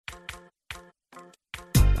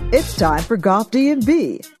It's time for Golf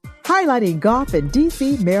DMV, highlighting golf in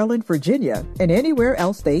D.C., Maryland, Virginia, and anywhere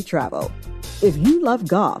else they travel. If you love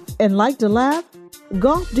golf and like to laugh,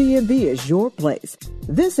 Golf DMV is your place.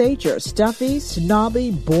 This ain't your stuffy,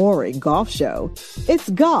 snobby, boring golf show. It's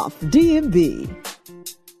Golf DMV.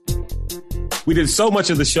 We did so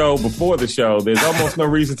much of the show before the show. There's almost no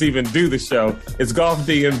reason to even do the show. It's Golf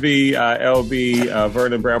DMV, LB,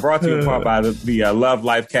 Vernon Brown, brought to you in part by the Love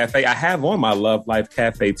Life Cafe. I have on my Love Life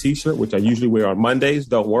Cafe t-shirt, which I usually wear on Mondays.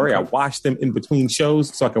 Don't worry, I wash them in between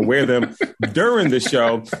shows so I can wear them during the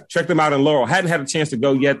show. Check them out in Laurel. Hadn't had a chance to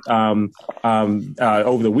go yet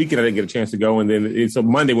over the weekend. I didn't get a chance to go, and then it's a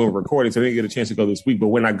Monday when we're recording, so I didn't get a chance to go this week. But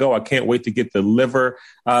when I go, I can't wait to get the Liver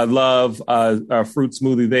Love fruit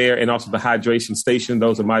smoothie there, and also the hydration station.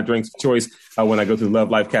 Those are my drinks of choice when I go to the Love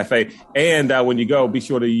Life Cafe. And when you go, be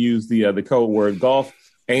sure to use the code word golf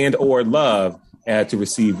and or love to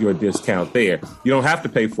receive your discount there. You don't have to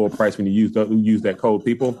pay full price when you use that code,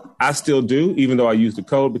 people. I still do, even though I use the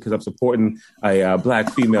code because I'm supporting a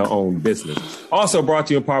Black female-owned business. Also brought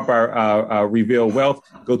to you in part by Reveal Wealth.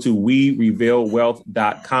 Go to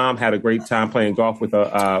werevealwealth.com. Had a great time playing golf with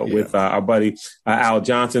our buddy Al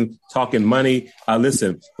Johnson, talking money.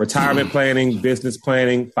 Listen, retirement planning, business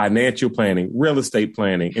planning, financial planning, real estate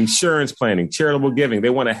planning, insurance planning, charitable giving. They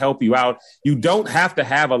want to help you out. You don't have to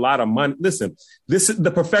have a lot of money. Listen,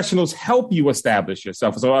 the professionals help you establish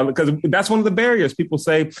yourself. So, because that's one of the barriers. People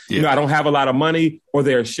say, I don't have a lot of money, or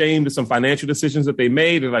they're ashamed of some financial decisions that they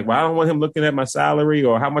made. They're like, well, I don't want him looking at my salary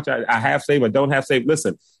or how much I have saved or don't have saved.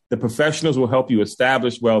 Listen, the professionals will help you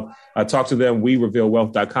establish wealth. Talk to them,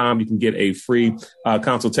 werevealwealth.com. You can get a free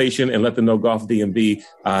consultation and let them know Golf DMV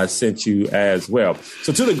sent you as well.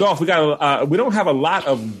 So to the golf, we don't have a lot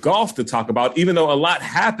of golf to talk about, even though a lot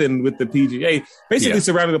happened with the PGA, basically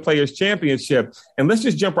surrounding the Players Championship. And let's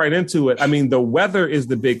just jump right into it. I mean, the weather is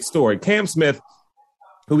the big story. Cam Smith,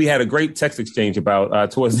 who we had a great text exchange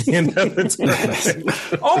about towards the end of the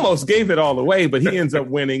tournament, almost gave it all away, but he ends up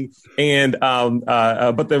winning. And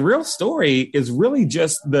but the real story is really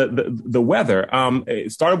just the weather.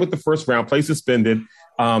 It started with the first round, play suspended,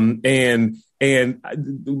 and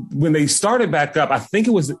when they started back up, I think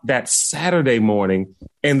it was that Saturday morning,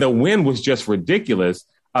 and the wind was just ridiculous.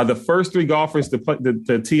 The first three golfers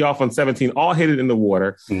to tee off on 17 all hit it in the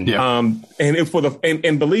water. And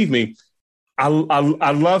believe me, I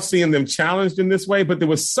love seeing them challenged in this way, but there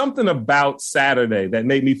was something about Saturday that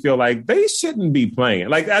made me feel like they shouldn't be playing.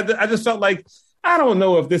 Like I just felt like, I don't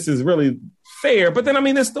know if this is really fair, but then, I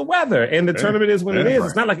mean, it's the weather and the tournament is what it is. Right.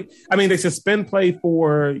 It's not like, I mean, they suspend play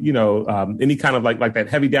for, any kind of like that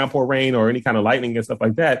heavy downpour rain or any kind of lightning and stuff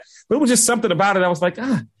like that. But it was just something about it. I was like,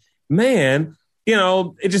 man,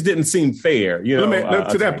 it just didn't seem fair.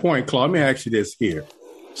 To that point, Claude, let me ask you this here.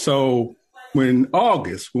 So, when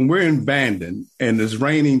we're in Bandon and it's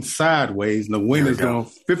raining sideways and the wind is going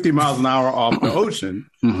 50 miles an hour off the ocean.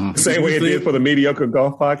 Same way it did for the mediocre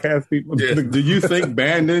golf podcast people. Do you think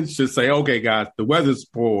Bandon should say, okay, guys, the weather's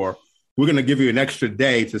poor. We're going to give you an extra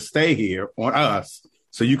day to stay here on us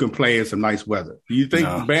so you can play in some nice weather. Do you think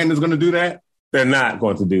Bandon's going to do that? They're not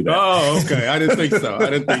going to do that. Oh, okay. I didn't think so.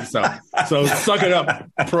 So suck it up,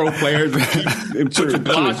 pro players, and put your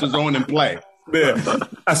galoshes on and play. Yeah.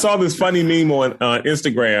 I saw this funny meme on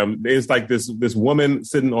Instagram. It's like this woman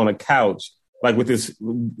sitting on a couch, like with this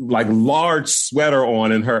like large sweater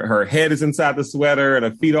on, and her head is inside the sweater and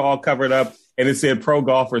her feet are all covered up. And it said, pro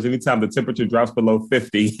golfers, anytime the temperature drops below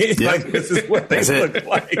 50, like this is what they look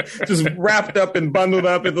like, just wrapped up and bundled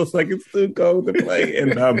up. It looks like it's too cold to play.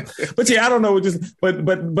 And but yeah, I don't know. But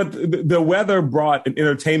the weather brought an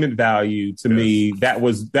entertainment value to me. That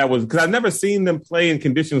was because I've never seen them play in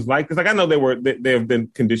conditions like this. Like I know there have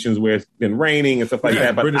been conditions where it's been raining and stuff like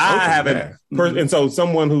that, but British I haven't. And so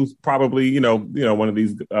someone who's probably one of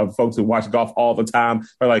these folks who watch golf all the time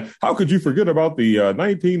are like, how could you forget about the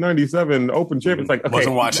 1997 Open Championship? It's like, okay,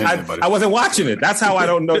 I wasn't watching it. That's how I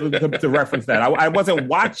don't know to reference that. I wasn't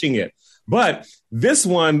watching it. But this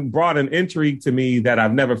one brought an intrigue to me that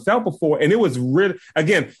I've never felt before. And it was really,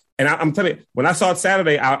 again, and I'm telling you, when I saw it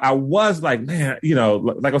Saturday, I was like, man,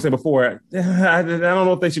 like I said before, I don't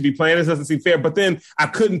know if they should be playing. This doesn't seem fair. But then I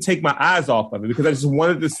couldn't take my eyes off of it because I just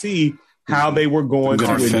wanted to see how they were going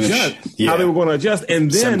to adjust. Yeah. How they were going to adjust.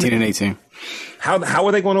 And then 17 and 18. How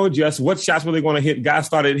were they going to adjust? What shots were they going to hit? Guys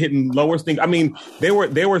started hitting lower things. I mean, there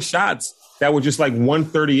were shots that were just like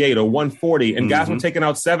 138 or 140, and guys were taking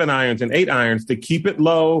out 7 irons and 8 irons to keep it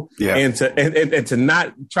low and to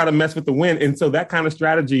not try to mess with the wind. And so that kind of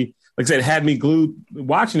strategy, like I said, had me glued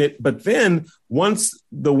watching it. But then once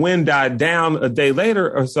the wind died down a day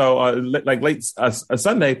later or so, like late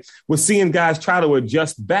Sunday, was seeing guys try to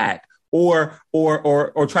adjust back or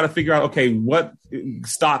try to figure out, okay, what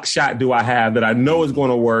stock shot do I have that I know is going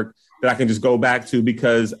to work, that I can just go back to,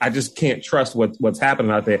 because I just can't trust what's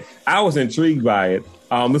happening out there. I was intrigued by it.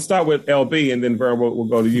 Let's start with LB, and then Vern, we'll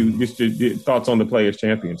go to you. Just your thoughts on the Players'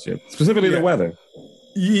 Championship, specifically the weather.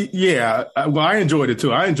 Yeah, well, I enjoyed it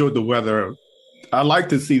too. I enjoyed the weather. I like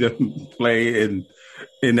to see them play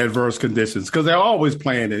in adverse conditions, because they're always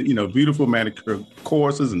playing in, beautiful manicured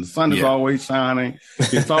courses, and the sun is always shining.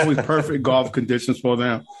 It's always perfect golf conditions for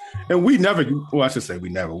them. And we never, well, I should say we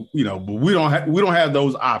never, but we don't have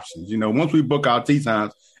those options. Once we book our tee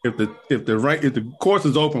times, if the course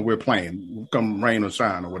is open, we're playing, come rain or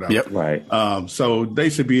shine or whatever. Yep, right. So they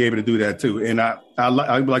should be able to do that too. And I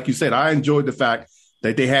like you said, I enjoyed the fact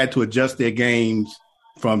that they had to adjust their games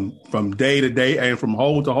from day to day and from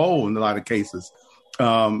hole to hole in a lot of cases.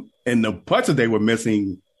 And the putts that they were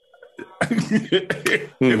missing,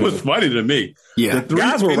 it was funny to me. Yeah,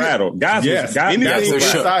 guys were rattled. Anything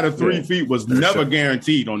inside of 3 feet was never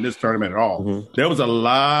guaranteed on this tournament at all. There was a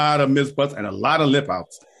lot of missed putts and a lot of lip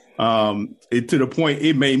outs. To the point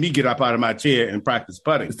it made me get up out of my chair and practice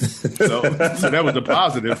putting. So that was a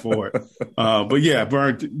positive for it. But yeah,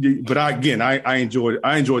 Vern. But I enjoyed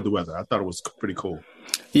the weather. I thought it was pretty cool.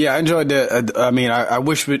 Yeah, I enjoyed it. I mean, I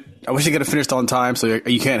wish it could have finished on time. So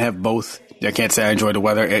you can't have both. I can't say I enjoyed the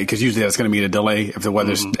weather, because usually that's going to be a delay if the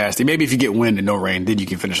weather's nasty. Maybe if you get wind and no rain, then you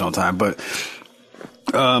can finish on time. But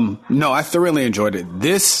no, I thoroughly enjoyed it.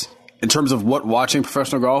 This, in terms of watching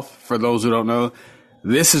professional golf, for those who don't know,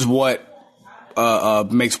 this is what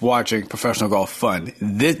makes watching professional golf fun.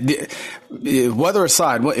 Weather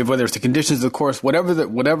aside, whether it's the conditions of the course, whatever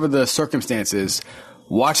the circumstances,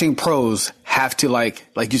 watching pros have to, like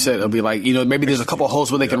you said, it'll be like, maybe there's a couple of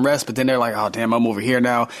holes where they can rest, but then they're like, oh damn, I'm over here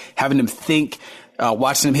now. Having them think,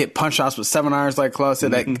 watching them hit punch shots with 7 irons, like Claude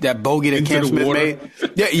said, that bogey that Cam Smith made.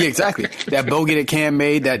 Yeah, exactly. That bogey that Cam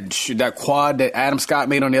made, that quad that Adam Scott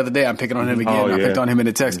made on the other day. I'm picking on him again. I picked on him in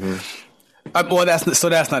the text. Well, that's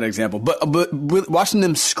not an example. But watching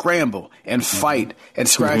them scramble and fight and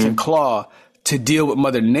scratch and claw to deal with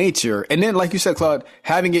Mother Nature, and then, like you said, Claude,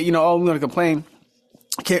 having it, oh, I'm going to complain.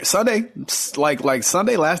 Sunday, like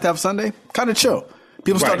Sunday, last half of Sunday, kind of chill.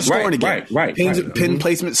 People started scoring again. Pin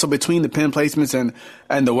placement. So between the pin placements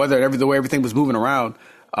and the weather, the way everything was moving around,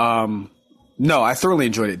 no, I thoroughly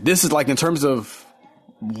enjoyed it. This is like, in terms of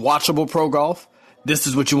watchable pro golf, this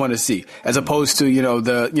is what you want to see, as opposed to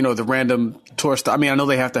the random tour stop. I mean, I know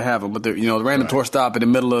they have to have them, but the random tour stop in the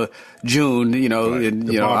middle of June, I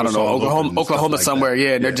don't know, Oklahoma like somewhere,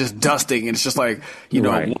 and they're just dusting, and it's just like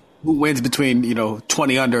who wins between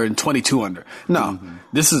 20 under and 22 under. No,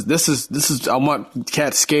 this is I want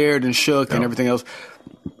cats scared and shook and everything else,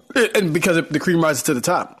 and because the cream rises to the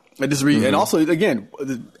top. And also, again,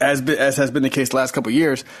 as has been the case the last couple of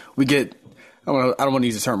years, we get. I don't want to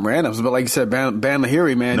use the term randoms, but like you said, Ban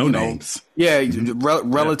Lahiri, man, no names. Yeah,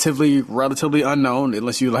 relatively unknown,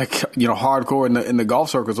 unless you hardcore in the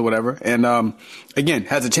golf circles or whatever. And again,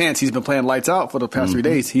 has a chance. He's been playing lights out for the past 3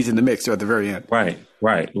 days. He's in the mix at the very end. Right.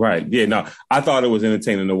 Yeah, no, I thought it was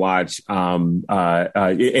entertaining to watch. And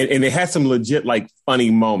it had some legit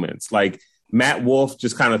funny moments, like Matt Wolff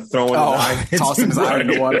just kind of throwing tossing his iron in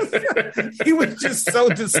the water. He was just so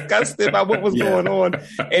disgusted by what was going on,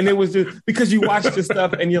 and it was just because you watch this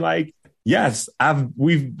stuff and you're like, yes,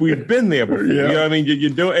 we've been there before. You know what I mean? You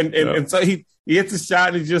do it, and so he hits a shot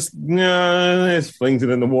and he just flings it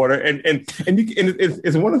in the water, and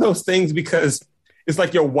it's one of those things because it's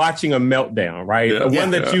like you're watching a meltdown, right?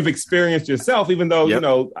 One that you've experienced yourself, even though,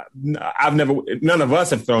 none of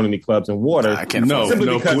us have thrown any clubs in water. I can't. Because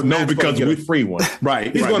we get a free one.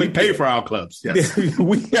 Right. He's going to pay for our clubs. Yes.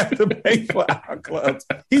 We have to pay for our clubs.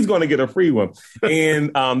 He's going to get a free one.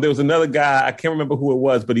 And there was another guy, I can't remember who it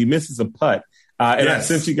was, but he misses a putt. And I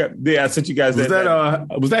sent you guys.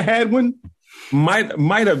 Was that Hadwin? Might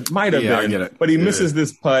have been. I get it. But he misses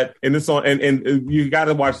this putt, and it's on. And you got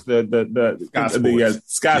to watch the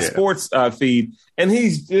Sky Sports feed, and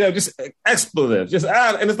he's just expletive,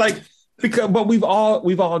 and it's like but we've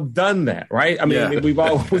all done that, right? I mean, we've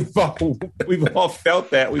all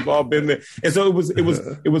felt that, we've all been there, and so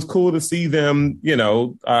it was cool to see them,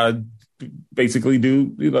 basically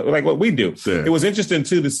do like what we do. Yeah. It was interesting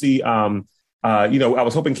too to see. I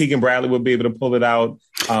was hoping Keegan Bradley would be able to pull it out.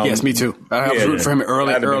 Yes, me too. I was rooting for him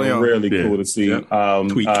early on. Really cool to see.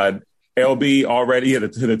 LB already hit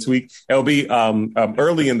a tweak. LB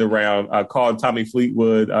early in the round called Tommy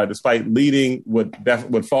Fleetwood, despite leading,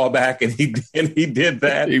 would fall back, and he did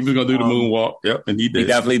that. He was going to do the moonwalk. Yep, and he did. He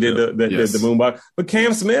definitely did the moonwalk. But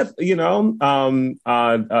Cam Smith, kind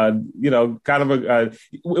of it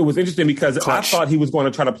was interesting because I thought he was going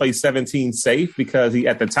to try to play 17 safe because he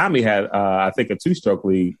at the time he had I think a 2-stroke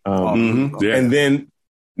lead, and then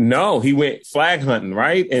no, he went flag hunting,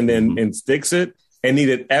 right, and then and sticks it. And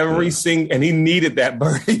needed and he needed that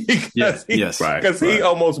birdie because he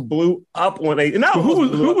almost blew up when they. No,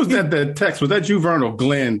 who was that text? Was that you, Vern, or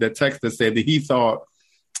Glenn? That text that said that he thought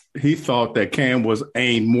that Cam was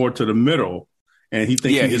aimed more to the middle, and he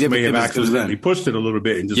thinks he just may have accidentally pushed it a little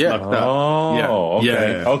bit and just lucked up. Oh,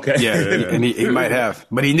 okay. Yeah, and he might have,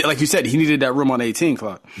 but he, like you said, he needed that room on 18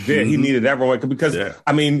 clock. Yeah, he needed that room because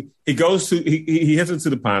I mean, he goes to he hits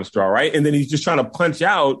into the pine straw, right, and then he's just trying to punch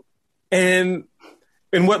out and.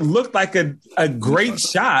 And what looked like a great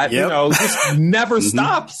shot, just never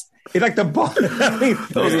stops. It's like the ball. I mean,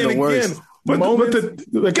 those are the worst. But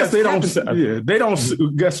I guess they don't. They don't.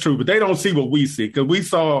 That's true, but they don't see what we see because we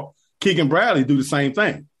saw Keegan Bradley do the same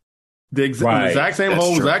thing. The exact same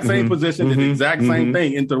hole, exact same position, did the exact same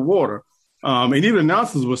thing into the water. And even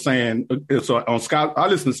announcers were saying, so on Scott, I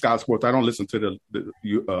listen to Scott Sports. I don't listen to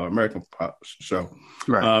the American show.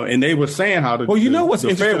 Right. And they were saying how what's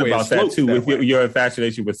interesting about that too, with your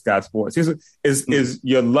infatuation with Scott Sports is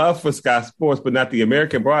your love for Scott Sports, but not the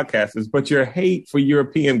American broadcasters, but your hate for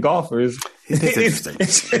European golfers. It's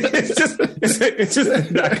just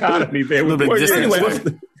a dichotomy there. Well,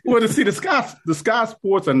 to see the Scott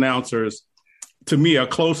Sports announcers to me are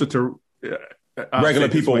closer to. Regular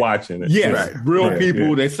people watching it. Yes, real people.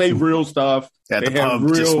 Yeah. They say real stuff. At the pub,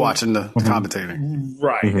 just watching the commentating.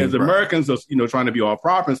 Right. As Americans are, trying to be all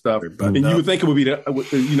proper and stuff. And you would think it would be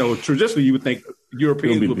traditionally you would think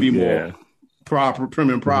Europeans would be more proper, prim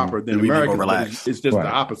and proper than Americans. It's just the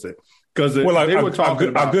opposite. Because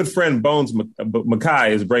our good friend Bones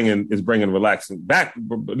Mackay is bringing relaxing back,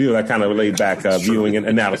 that kind of laid back viewing and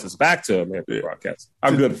analysis back to American broadcast.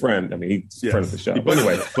 Our good friend, I mean, he's a friend of the show. But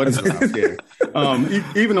anyway,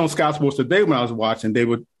 even on Scott Sports today, when I was watching, a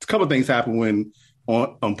couple of things happened when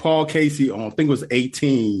on Paul Casey on I think it was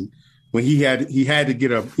 18 when he needed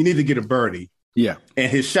to get a birdie, and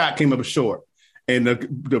his shot came up short, and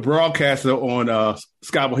the broadcaster on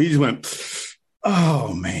Scott, he just went.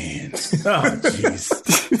 Oh man! Oh jeez!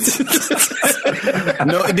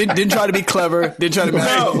 No, it didn't try to be clever. Didn't try to be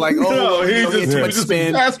he just too much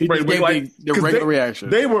spin. He just gave the regular reaction.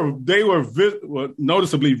 They were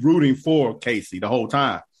noticeably rooting for Casey the whole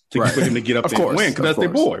time for him to get up there and win because that's their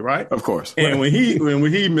boy, right? Of course. And when he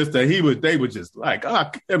missed that, they were just like,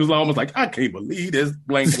 it was almost like I can't believe this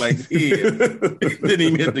blank head didn't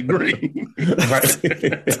even hit the green.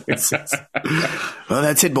 Well,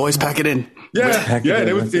 that's it, boys. Pack it in.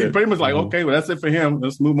 They were pretty much like, okay, well, that's it for him.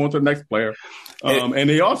 Let's move on to the next player. And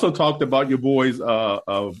they also talked about your boys,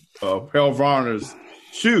 Harold Varner's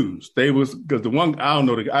shoes. Because the one, I don't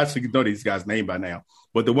know, I should know these guys' name by now,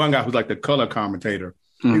 but the one guy who's like the color commentator,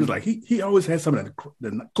 he was like, he always had some of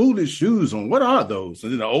the coolest shoes on. What are those?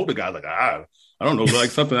 And then the older guy's like, I don't know,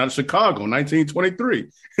 like something out of Chicago, 1923.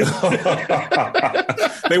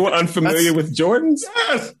 They were unfamiliar with Jordans?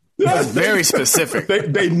 Yes. That's very specific.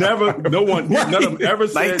 They never, none of them ever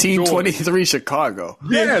said 1923 Chicago.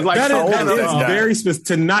 Yeah, like that is very specific.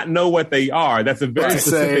 To not know what they are, that's a very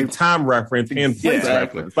specific time reference and place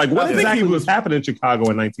reference. Like what exactly was happening in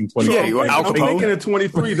Chicago in 1923? Yeah, Al Capone. Thinking of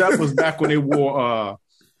 23, that was back when they wore.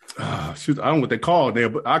 I don't know what they call it there,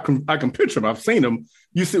 but I can picture them. I've seen them.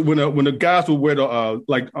 You see when the guys would wear the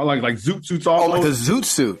like zoot suits, almost. Like the zoot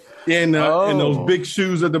suit. And those big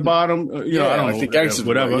shoes at the bottom, I don't know,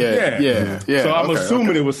 whatever. Yeah. So I'm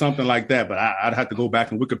assuming it was something like that, but I'd have to go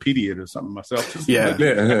back and Wikipedia it or something myself. And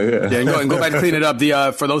go back and clean it up.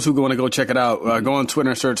 For those who want to go check it out, go on Twitter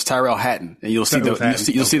and search Tyrell Hatton, and you'll see he's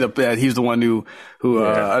the one who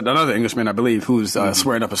another Englishman, I believe, who's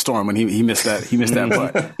swearing up a storm when he missed that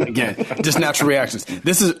putt. Again, just natural reactions.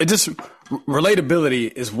 Relatability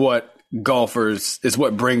is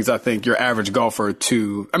what brings, I think, your average golfer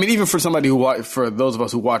to, I mean, even for somebody for those of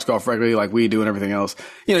us who watch golf regularly like we do and everything else,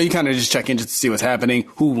 you kind of just check in just to see what's happening,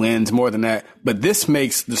 who wins, more than that. But this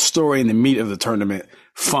makes the story and the meat of the tournament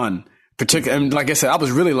fun. Particularly, and like I said, I was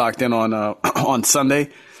really locked in on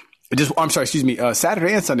Sunday.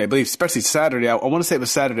 Saturday and Sunday, I believe, especially Saturday. I want to say it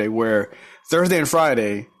was Saturday where Thursday and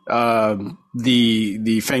Friday,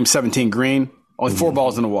 the famed 17 green, only 4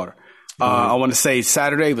 balls in the water. I want to say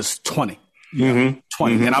Saturday was 20. 20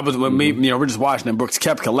 20. And I was, we're just watching and Brooks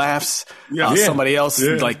Koepka laughs. Somebody else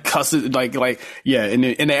like cusses, like, and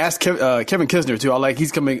they asked Kevin Kisner too.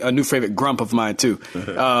 He's coming a new favorite grump of mine too.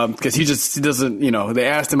 Cause he doesn't, they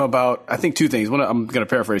asked him about, I think two things. One, I'm going to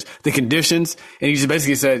paraphrase the conditions. And he just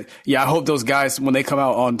basically said, I hope those guys, when they come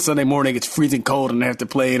out on Sunday morning, it's freezing cold and they have to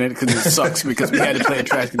play in it because it sucks because we had to play in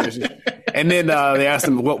trash conditions. And then they asked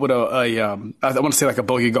him what would I want to say like a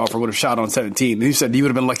bogey golfer would have shot on 17. And he said he would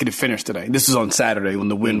have been lucky to finish today. This was on Saturday when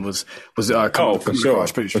the wind was coming for sure,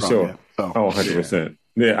 pretty strong. For sure. Yeah. So, 100%.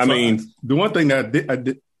 Yeah, I mean, the one thing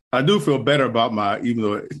that I do feel better about even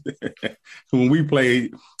though when we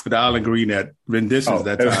played the Island Green at renditions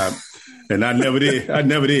that time, and I never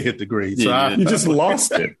did hit the green. So you just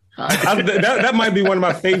lost it. That might be one of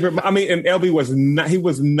my favorite. I mean, and LB was not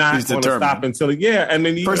going to stop until first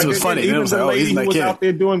it was funny. Even the lady who was out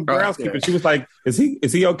there doing groundskeeping, she was like, "Is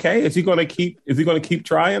he okay? Is he going to keep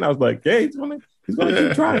trying?" I was like, "Yeah, he's going to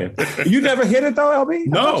keep trying." You never hit it though, LB?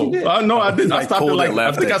 No, I didn't. I stopped it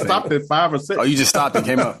I think I stopped at 5 or 6. Oh, you just stopped and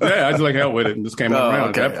came up? Yeah, I just like hell with it and just came up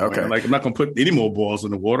around. Okay. Like I'm not going to put any more balls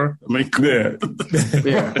in the water. I mean, yeah.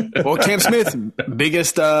 Well, Cam Smith,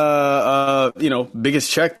 biggest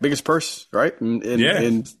check, biggest purse, right?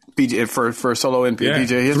 In PGA for solo in PGA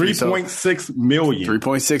history. $3.6 million.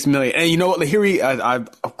 $3.6 million. And you know what, Lahiri,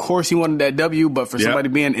 of course he wanted that W, but for somebody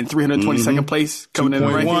being in 322nd place, coming in the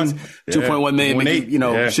rankings, $2.1 million, maybe,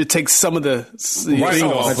 should take some of the edge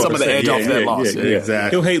off that loss. Yeah,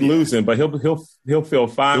 exactly. He'll hate losing, but he'll feel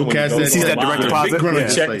fine. He'll catch that. Sees that direct deposit.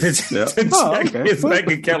 Check his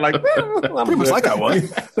bank account like, pretty much like I won.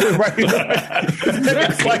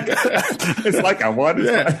 It's like I won.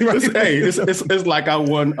 It's like I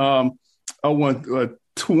won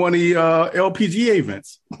 20 LPGA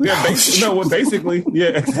events. Yeah, basically, yeah,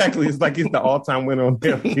 exactly. It's like he's the all-time winner on the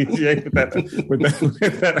LPGA with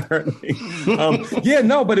that earning.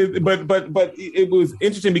 But it was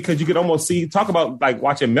interesting because you could almost talk about like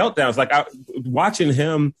watching meltdowns, like watching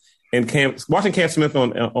him and Cam Smith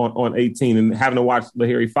on 18 and having to watch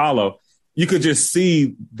Lahiri follow. You could just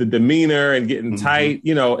see the demeanor and getting tight,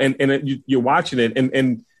 and you're watching it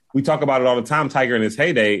and we talk about it all the time. Tiger in his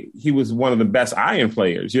heyday, he was one of the best iron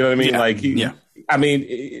players. You know what I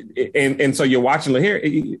mean? And so you're watching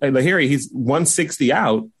Lahiri, he's 160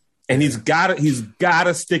 out and he's got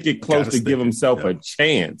to stick it close to give himself a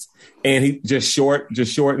chance. And he just shorten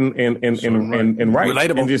and right.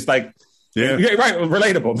 Relatable. And just like, right.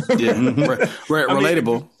 Relatable.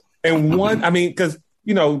 Relatable. Because,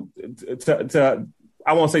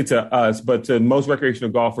 I won't say to us, but to most recreational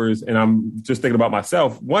golfers, and I'm just thinking about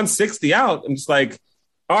myself, 160 out, I'm just like,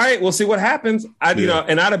 all right, we'll see what happens. I'd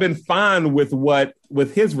have been fine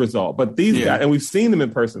with his result. But these guys, and we've seen them in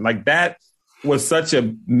person, like that was such a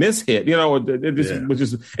mishit, it was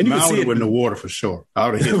just, and you can see it in the water for sure.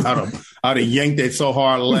 I'd have yanked it so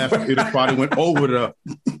hard left, it probably went over the.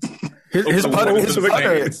 His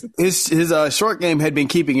short game had been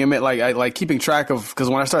keeping him at keeping track of, because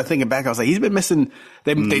when I started thinking back, I was like, he's been missing.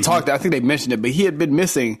 They talked. I think they mentioned it, but he had been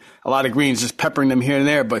missing a lot of greens, just peppering them here and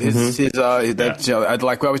there. But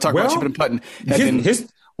like we always talk about chipping and putting.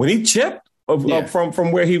 When he chipped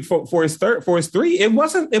from where he for his 3, it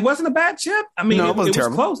wasn't a bad chip. I mean, it was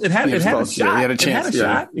close. It had a shot. Yeah, he had a chance.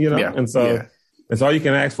 And so. That's all you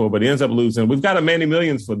can ask for, but he ends up losing. We've got a Manny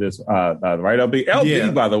Millions for this, right?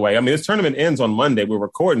 LB, by the way. I mean, this tournament ends on Monday. We're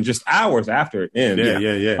recording just hours after it ends.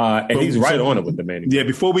 And he's right on it with the Manny. Yeah,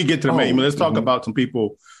 before we get to the Manny, let's talk about some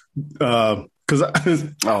people. Because as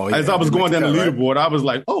I was going down the leaderboard, I was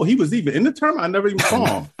like, he was even in the tournament. I never even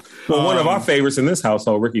saw him. Well, one of our favorites in this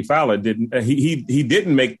household, Ricky Fowler, didn't. He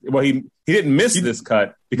didn't make. Well, he didn't miss this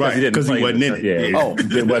cut because he wasn't in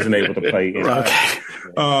it. He wasn't able to play.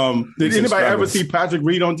 Did anybody ever see Patrick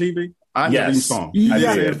Reed on TV? I never even saw him.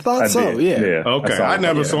 I thought so. Yeah. Okay. I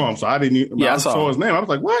never saw him, so I didn't even. I saw his name. I was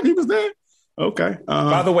like, what? He was there? Okay.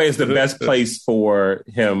 By the way, it's the best place for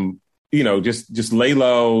him. Just lay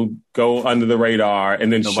low, go under the radar,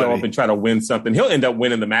 and then show up and try to win something. He'll end up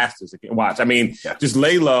winning the Masters. Watch. I mean, just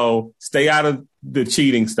lay low, stay out of the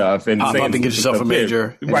cheating stuff, and get yourself a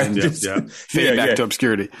major, right? Fade back to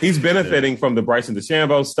obscurity. He's benefiting from the Bryson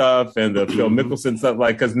DeChambeau stuff and the Phil Mickelson stuff,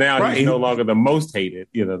 because now he's no longer the most hated.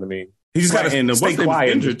 You know what I mean? He's just got to stay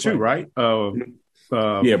quiet. Injured too, right? Bryson.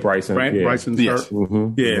 Bryson's hurt.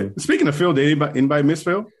 Yeah. Speaking of Phil, did anybody miss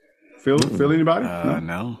Phil? Phil, anybody?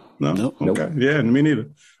 No. No? Okay. Yeah, me neither.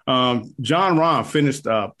 John Rahm finished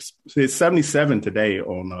his 77 today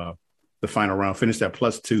on the final round, finished at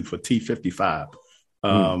 +2 for T55.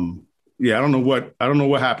 I don't know what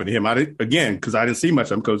happened to him. Because I didn't see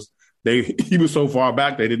much of him because he was so far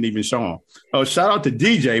back they didn't even show him. Oh, shout out to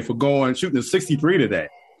DJ for shooting a 63 today.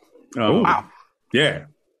 Wow. Yeah.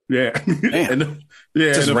 And,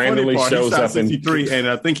 just and randomly shows up 63, and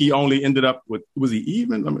I think he only ended up with, was he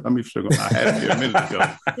even? Let me sure. I had it here a minute ago.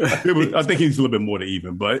 I think he's a little bit more than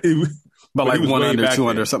even, but like 1 under, 2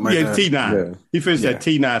 under, something like that. T9. Yeah. He finished at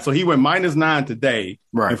T9, so he went -9 today.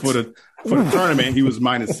 Right. And for the tournament, he was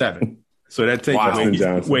 -7. So that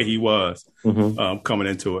takes where he was coming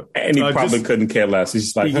into it. And he probably couldn't care less. He's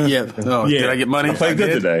just like, did I get money? I played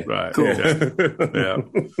good today. Right. Cool. Yeah.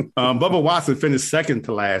 Bubba Watson finished second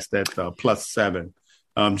to last at +7.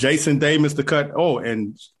 Jason Day missed the cut. Oh,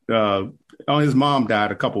 and his mom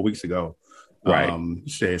died a couple weeks ago. Right.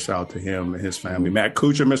 Shout out to him and his family. Matt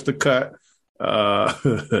Kuchar missed the cut.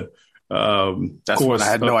 That's one I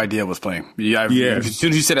had no idea was playing. As soon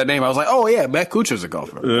as you said that name, I was like, "Oh yeah, Matt Kuchar's a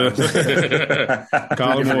golfer." Colin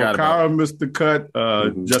Morikawa missed the cut.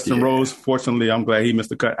 Justin Rose, fortunately, I'm glad he missed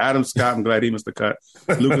the cut. Adam Scott, I'm glad he missed the cut.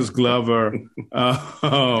 Lucas Glover,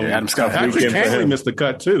 Adam Scott. Patrick Cantley missed the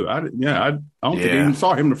cut too. I don't think I even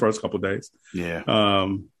saw him the first couple of days. Yeah.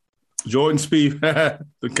 Jordan Spieth,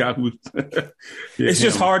 the guy who it's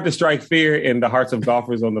just hard to strike fear in the hearts of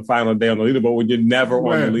golfers on the final day on the leaderboard when you're never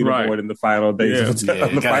on the leaderboard in the final days. You got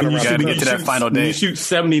to get to that final day. You shoot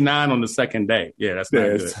 79 on the second day. Yeah, that's not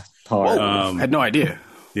good. Hard. Had no idea.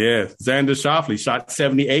 Yeah, Xander Schauffele shot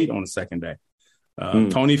 78 on the second day.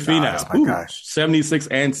 Tony Finau, 76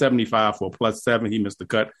 and 75 for +7. He missed the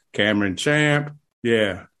cut. Cameron Champ,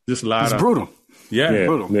 just a lot it's of brutal. Yeah.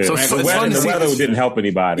 Brutal. Yeah. So the weather didn't help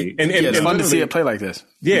anybody. And it's fun to see it play like this.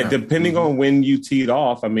 Yeah, depending on when you teed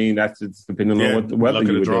off. I mean, that's just depending on what the weather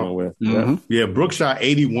you were dealing with. Mm-hmm. Yeah, Brooks shot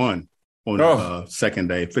 81 on the second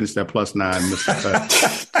day. Finished at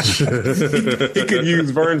 +9. He could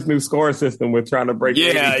use Vern's new scoring system with trying to break.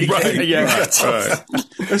 Right. Right.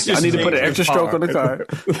 I need to put an extra stroke on the card.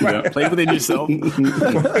 Play within yourself. Help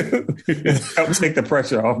take the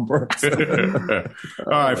pressure off Brooks. All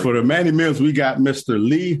right, for the Manny Mills, we got Mr.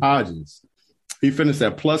 Lee Hodges. He finished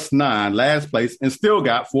at +9, last place, and still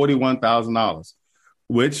got $41,000,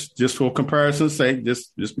 which, just for comparison's sake,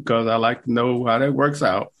 just because I like to know how that works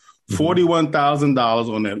out,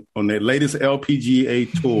 $41,000 on that latest LPGA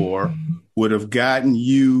tour would have gotten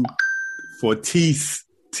you for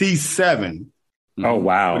T7. Oh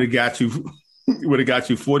wow! Would have got you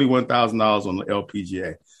 $41,000 on the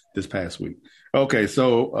LPGA this past week. Okay,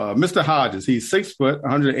 so Mr. Hodges, he's 6 foot,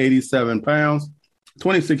 187 pounds,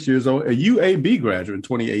 26 years old, a UAB graduate in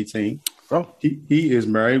 2018. Oh, he is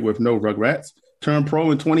married with no regrets. Turned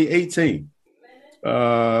pro in 2018.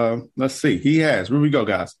 Let's see. Here we go,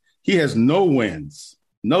 guys. He has no wins,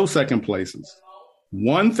 no second places,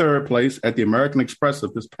 1 third place at the American Express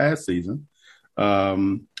of this past season.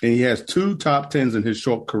 And he has 2 top 10s in his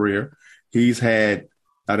short career. He's had,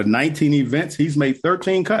 out of 19 events, he's made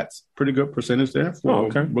 13 cuts. Pretty good percentage there for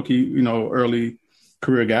a rookie, early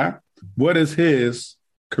career guy. What is his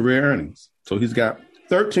career earnings? So he's got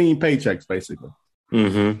 13 paychecks, basically.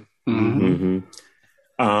 I'm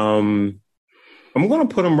going to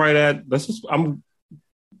put him right at, I'm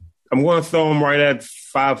going to throw him right at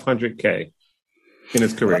 $500K in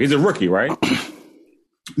his career. He's a rookie, right?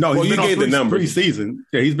 No, well, he's been gave on the number. 3 seasons.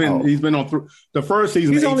 Yeah, he's been on the first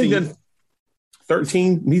season. He's 18, only done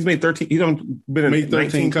 13. He's made 13. He's been in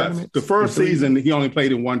 13 cuts. Tournaments? The first season he only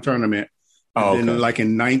played in 1 tournament. And then like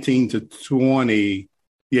in 19 to 20,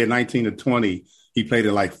 he played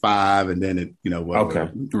in like 5, and then it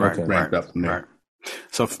ramped up from there. Right.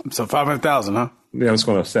 So 500,000, huh? Yeah, I'm just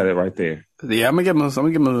going to set it right there. Yeah, I'm gonna give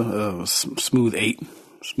him a smooth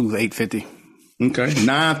 850. Okay,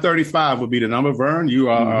 935 would be the number. Vern, you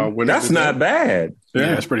are. That's not bad.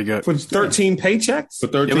 Yeah, that's pretty good for 13 paychecks. For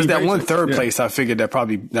 13, it was that 1 third place. I figured that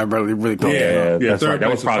probably really close. Yeah, that's right. That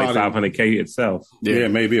was probably $500K itself. Yeah,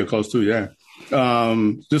 maybe a close to. Yeah.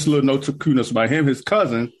 Just a little note to kudos about him. His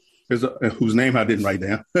cousin, whose name I didn't write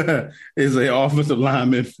down, is an offensive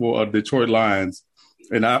lineman for Detroit Lions.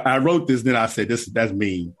 And I wrote this, then I said, that's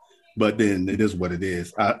mean. But then it is what it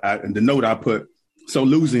is. And the note I put, so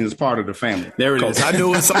losing is part of the family. There it is. I knew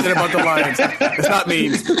it was something about the Lions. It's not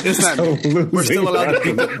mean. It's not mean. We're still allowed to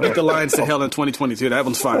beat the Lions to hell in 2022. That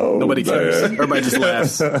one's fine. Nobody cares. Everybody just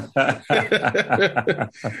laughs.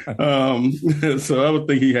 So I would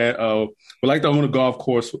think he had would like to own a golf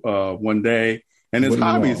course one day. And his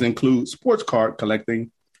hobbies include sports card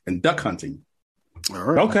collecting and duck hunting. All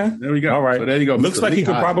right. Okay. There we go. All right. So there you go. Looks Mr. like he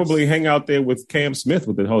could Hodges. probably hang out there with Cam Smith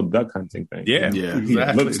with the whole duck hunting thing. Yeah.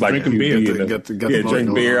 Exactly. Looks like drinking beer.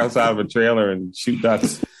 Drink beer outside of a trailer and shoot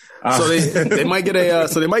ducks. So they might get a.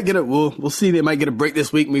 We'll see. They might get a break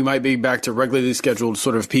this week. We might be back to regularly scheduled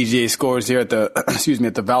sort of PGA scores here at the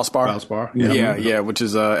at the Valspar. Yeah, which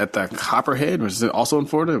is at the Copperhead, which is also in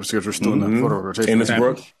Florida. Because we're still in the Florida rotation.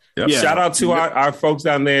 Innisbrook. Yep. Yeah. Shout out to our folks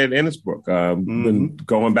down there at Innisbrook. Been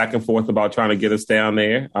going back and forth about trying to get us down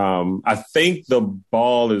there. I think the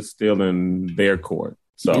ball is still in their court.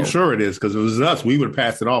 So I'm sure it is, because it was us. We would have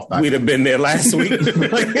passed it off. We'd have been there last week.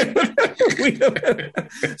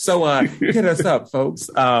 So hit us up, folks.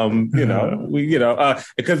 Because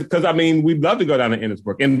I mean, we'd love to go down to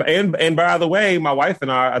Innisbrook. And by the way, my wife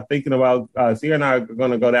and I are thinking about Sierra and I are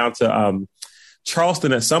going to go down to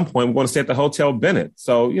Charleston at some point. We're going to stay at the Hotel Bennett.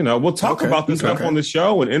 So, we'll talk about this stuff on the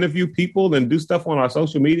show and interview people and do stuff on our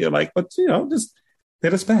social media. Just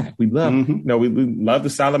hit us back. We love, we love the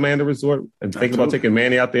Salamander Resort and thinking about taking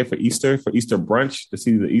Manny out there for Easter brunch to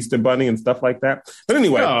see the Easter Bunny and stuff like that. But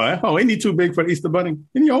anyway. Ain't he too big for the Easter Bunny?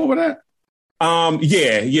 Isn't you over that?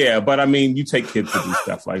 Yeah. But I mean, you take kids to do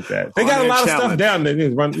stuff like that. They got a lot of stuff down there.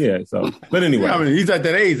 But anyway. I mean, he's at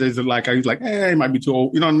that age. He's like, he might be too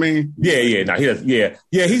old. You know what I mean? Yeah. No, he does. Yeah.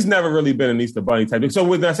 He's never really been an Easter Bunny type. So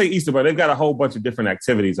when I say Easter Bunny, they've got a whole bunch of different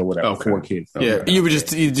activities or whatever for kids. Yeah. You were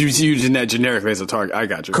just using that generic as a target. I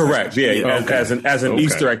got you. Correct. Yeah. As an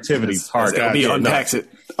Easter activity target. LB unpacks it.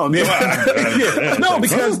 No,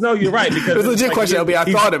 you're right. Because it was a legit question, LB. I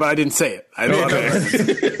thought it, but I didn't say it. I don't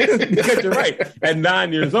know. Because you're right. At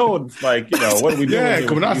 9 years old, it's like, what are we doing? Yeah,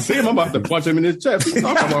 because when I see him, I'm about to punch him in his chest. He's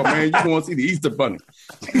talking about, man, you going to see the Easter Bunny.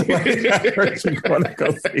 I heard you want to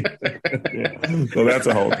go see it. So that's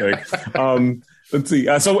a whole thing. Let's see.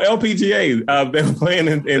 So LPGA, they were playing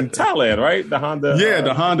in Thailand, right? The Honda.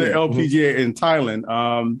 The Honda LPGA in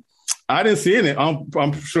Thailand. I didn't see it.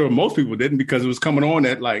 I'm sure most people didn't, because it was coming on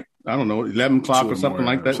at 11 o'clock or something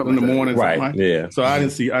like that in the morning. Right. Yeah. So I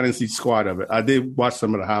didn't see squat of it. I did watch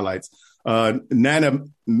some of the highlights. Nana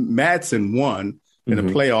Madsen won in a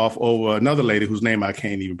playoff over another lady whose name I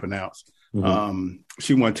can't even pronounce.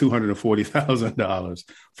 She won $240,000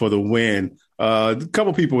 for the win. A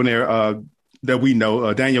couple people in there that we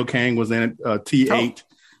know. Daniel Kang was in T8,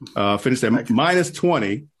 finished at minus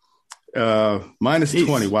 20. Minus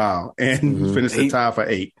 20, wow. And finished the tie for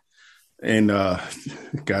 8. And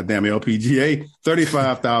goddamn LPGA,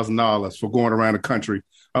 $35,000 for going around the country.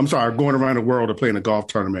 I'm sorry, going around the world to play in a golf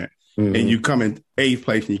tournament. And you come in 8th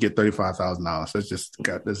place and you get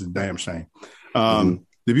 $35,000. That's a damn shame.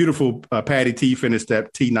 The beautiful Patty T finished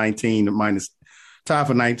at T19 tie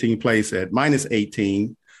for 19th place at minus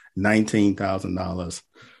 18, $19,000.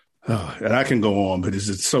 Oh, and I can go on, but it's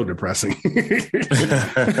just so depressing. It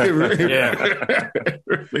really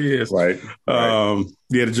is. Right. The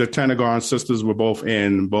Jatanagarn sisters were both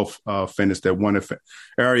finished at one.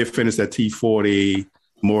 Area finished at T40,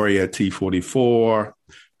 Moria at T44,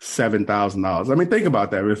 $7,000. I mean, think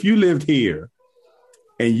about that. If you lived here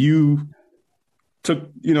and you fly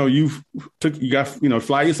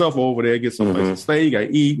yourself over there, get some place to stay, you got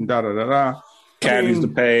to eat and Caddies to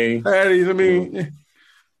pay. Caddies,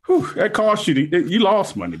 that cost you. You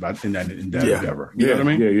lost money in that endeavor. You know what I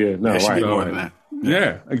mean? Yeah. No, right. More than that.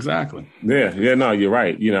 Yeah, exactly. Yeah. No, you're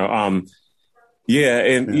right. Who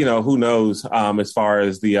knows as far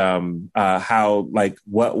as the how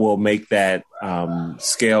what will make that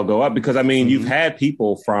scale go up? Because I mean, you've had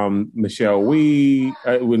people from Michelle Wie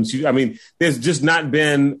there's just not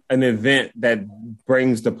been an event that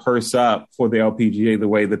brings the purse up for the LPGA the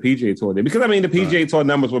way the PGA Tour did. Because I mean, the PGA Tour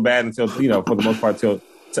numbers were bad until for the most part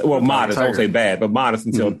modest. I won't say bad, but modest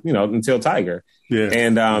until Tiger. Yeah.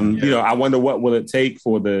 And I wonder what will it take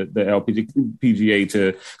for the LPGA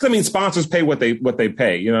to, because I mean, sponsors pay what they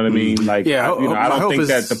pay. You know what I mean? I don't think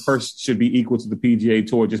that the purse should be equal to the PGA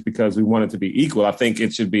Tour just because we want it to be equal. I think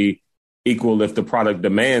it should be equal if the product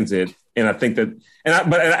demands it. And I think that,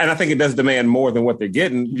 I think it does demand more than what they're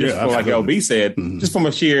getting, just like LB said, just from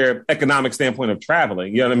a sheer economic standpoint of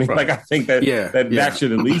traveling. You know what I mean? Right. I think that that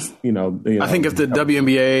should at least, I think if the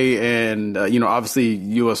WNBA and obviously the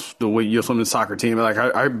U.S. women's soccer team,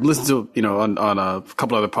 I listened to on a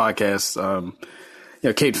couple other podcasts.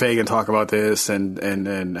 Kate Fagan talk about this,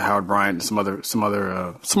 and Howard Bryant, and some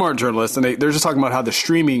other smart journalists, and they're just talking about how the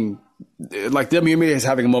streaming. Like the WNBA is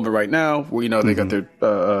having a moment right now where they got their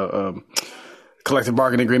collective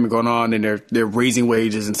bargaining agreement going on, and they're raising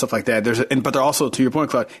wages and stuff like that. But they're also, to your point,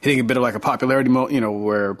 Claude, hitting a bit of like a popularity mode,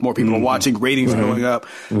 where more people are watching, ratings are going up.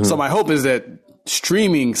 So my hope is that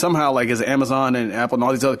streaming somehow, like as Amazon and Apple and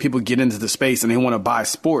all these other people get into the space and they want to buy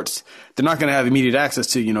sports, they're not going to have immediate access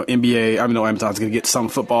to NBA. I know Amazon's going to get some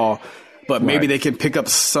football. But maybe they can pick up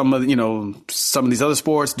some of these other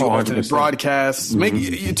sports, do alternate broadcasts. Make,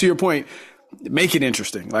 to your point, make it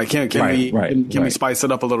interesting. Like, can we spice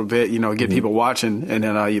it up a little bit? You know, get people watching, and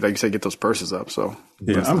then like you said, get those purses up. So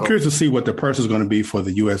I'm curious to see what the purse is going to be for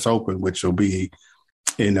the U.S. Open, which will be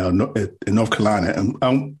in North Carolina.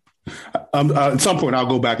 At some point, I'll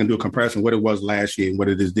go back and do a comparison what it was last year and what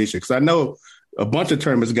it is this year, because I know a bunch of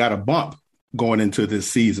tournaments got a bump going into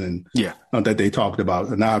this season. That they talked about,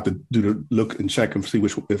 and I have to do the look and check and see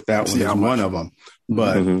if that one is one of them.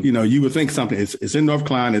 But you know, you would think something. It's in North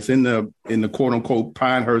Carolina. It's in the quote unquote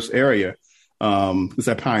Pinehurst area. It's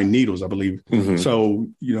at Pine Needles, I believe. So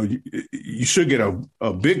you know, you should get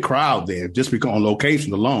a big crowd there just because on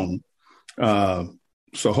location alone.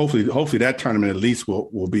 So hopefully that tournament at least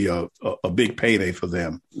will be a big payday for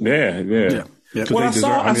them. Yeah. Well,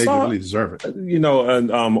 they really deserve it. You know,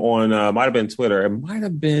 on might have been Twitter, it might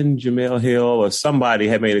have been Jamel Hill or somebody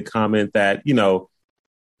had made a comment that, you know,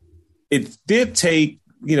 it did take,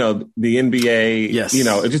 you know, the NBA, you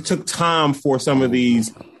know, it just took time for some of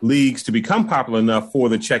these leagues to become popular enough for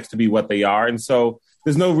the checks to be what they are. And so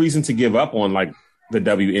there's no reason to give up on like the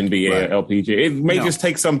WNBA or LPGA. It may just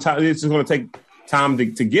take some time. It's just going to take time to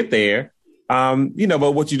get there. You know, but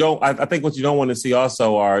I think what you don't want to see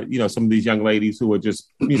also are, you know, some of these young ladies who are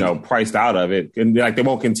just, you know, priced out of it, and like they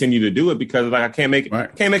won't continue to do it because like I can't make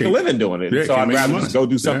a living doing it. So I'd rather just go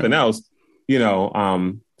do something else, you know.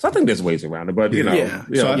 So I think there's ways around it, but you know,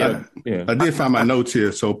 I did find my notes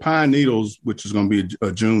here. So Pine Needles, which is going to be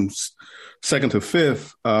June 2nd to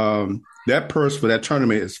 5th, that purse for that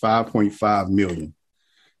tournament is $5.5 million.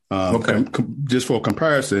 Just for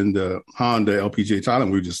comparison, the Honda LPGA Thailand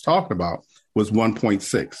we were just talking about was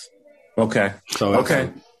 1.6. Okay. So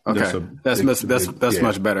that's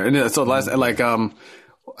much better. And so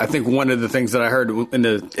I think one of the things that I heard in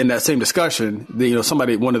that same discussion, you know,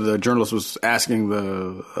 one of the journalists was asking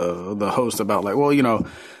the host about like, well, you know,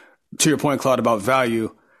 to your point, Claude, about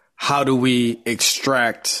value, how do we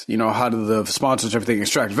extract, you know, how do the sponsors, everything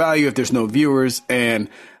extract value if there's no viewers? And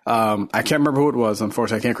I can't remember who it was,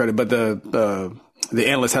 unfortunately, I can't credit, but the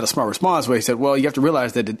analyst had a smart response where he said, well, you have to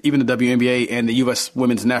realize that even the WNBA and the U.S.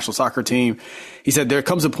 women's national soccer team, he said, there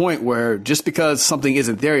comes a point where just because something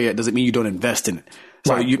isn't there yet doesn't mean you don't invest in it.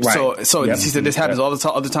 So he said this happens all the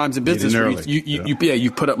other times in business. Where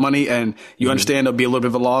you put up money and you understand there'll be a little bit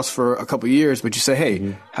of a loss for a couple of years, but you say,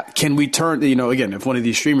 hey, can we turn, you know, again, if one of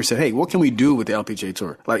these streamers said, hey, what can we do with the LPGA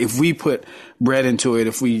Tour? Like if we put bread into it,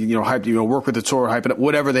 if we, you know, work with the tour, hype it up,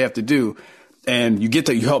 whatever they have to do, and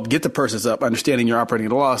you help get the purses up, understanding you're operating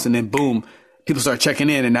at a loss, and then boom, people start checking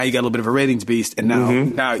in, and now you got a little bit of a ratings beast, and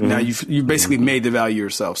now you've basically made the value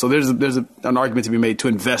yourself. So there's an argument to be made to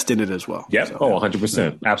invest in it as well. Yep. So,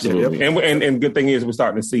 100%. Absolutely. Yep. And good thing is we're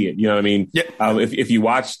starting to see it. You know what I mean? Yep. If you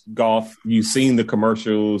watch golf, you've seen the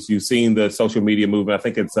commercials, you've seen the social media movement. I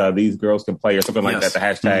think it's These Girls Can Play or something like that. The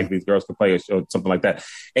hashtag These Girls Can Play or something like that.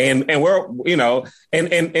 And we're, you know,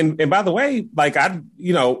 and by the way, like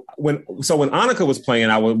when Annika was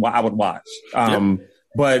playing, I would watch.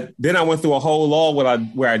 But then I went through a whole lull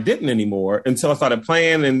where I didn't anymore until I started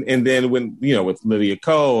playing. And then when, you know, with Lydia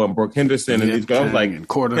Ko and Brooke Henderson and these girls, like, you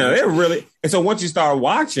know, they're really, and so once you start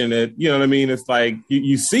watching it, you know what I mean? It's like,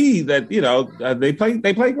 you see that, you know, they play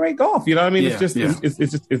great golf. You know what I mean? It's just,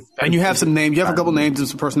 and you have some names, you have a couple names and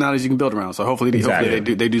some personalities you can build around. So hopefully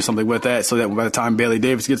they do something with that so that by the time Bailey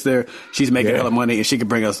Davis gets there, she's making a hell of money and she can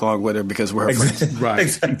bring us along with her because we're her friends. Right.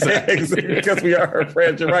 Exactly. Because we are her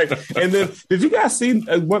friends. You're right. And then did you guys see,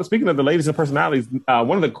 speaking of the ladies and personalities,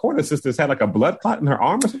 one of the Corder sisters had like a blood clot in her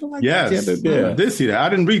arm or something like that? I did see that. I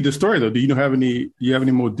didn't read the story though. Do you have any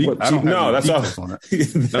more details? That's all.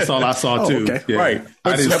 That's all I saw too. Okay. Yeah. Right.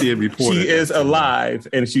 I didn't see it reported. She is alive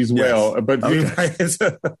and she's well, but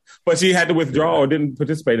but she had to withdraw or didn't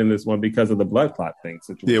participate in this one because of the blood clot thing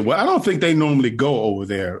situation. Yeah. Well, I don't think they normally go over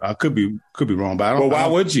there. I could be wrong, but I don't. Well, why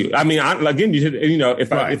would you? I mean, again, you should. You know,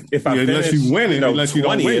 if I unless you win it, unless you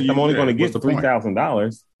don't win, I'm only going to get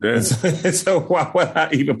 $3,000. Yeah. So why would I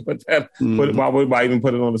even put that? Why would I even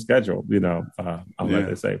put it on the schedule? You know, like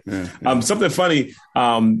they say. Something funny,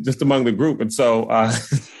 just among the group, and so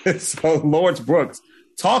Lawrence Brooks,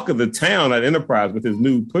 talk of the town at Enterprise with his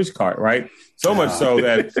new push cart, right? So much so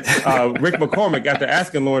that Rick McCormick, after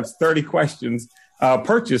asking Lawrence 30 questions,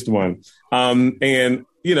 purchased one, and.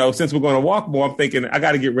 You know, since we're going to walk more, I'm thinking I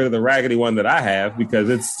got to get rid of the raggedy one that I have because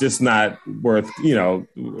it's just not worth, you know,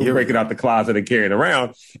 breaking out the closet and carrying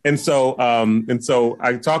around. And so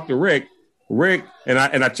I talked to Rick, and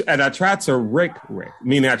I tried to Rick,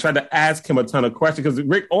 meaning I tried to ask him a ton of questions because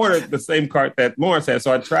Rick ordered the same cart that Lawrence had.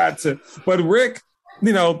 So I tried to, but Rick,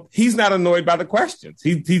 you know, he's not annoyed by the questions.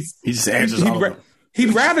 He just answers all of them.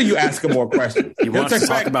 He'd rather you ask him more questions. He wants to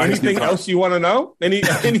talk about anything else you want to know.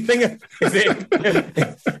 Anything.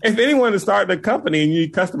 If anyone is starting a company and you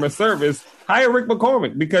need customer service, hire Rick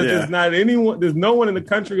McCormick, because there's no one in the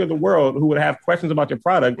country or the world who would have questions about your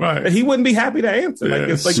product that he wouldn't be happy to answer. Yeah, like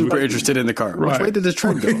it's like super interested in the car. Which way did this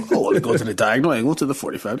trend go? Oh, let me go to the diagonal angle to the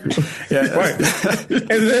 45 degrees. Yeah, right.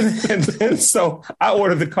 and then so I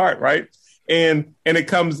ordered the cart, right? And it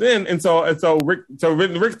comes in, and so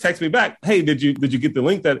Rick texts me back, hey, did you get the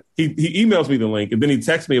link? That he emails me the link, and then he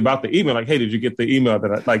texts me about the email, like, hey, did you get the email?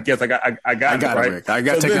 That I like, yes, I got it, right? Rick. I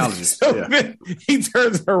got technology. Then he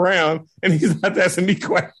turns around and he's not asking me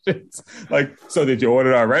questions. Like, so did you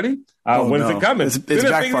order it already? When's it coming? It's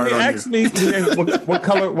backfired on asked me, what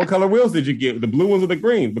color wheels did you get? The blue ones or the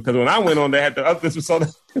green? Because when I went on, they had the this was so.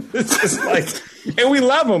 It's just like, and we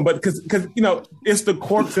love them, but because it's the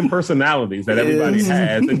quirks and personalities that everybody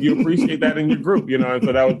has, and you appreciate that in your group, And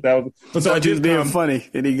so that was. So I just being funny,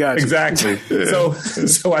 and he got you. Exactly. So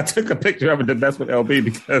I took a picture of it. That's with LB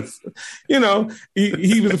because he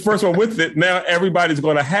was the first one with it. Now everybody's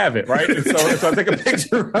going to have it, right? And so I take a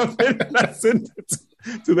picture of it and I send it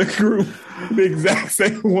to the group, the exact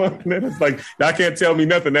same one. And it's like, y'all can't tell me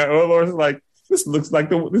nothing. Now, Lord's like, this looks like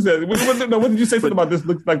what did you say something about this?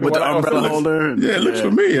 Looks like with the umbrella holder. Yeah, it looks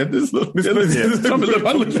familiar. This looks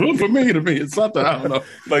familiar to me. It's something I don't know.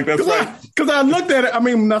 Like that's right. Because I looked at it. I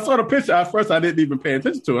mean, when I saw the picture at first, I didn't even pay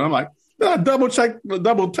attention to it. I'm like, I double check. I'm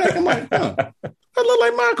like, that look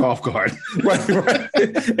like my golf cart. right.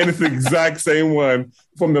 And it's the exact same one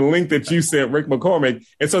from the link that you sent, Rick McCormick.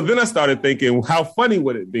 And so then I started thinking, how funny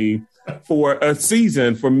would it be for a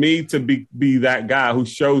season for me to be that guy who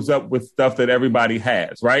shows up with stuff that everybody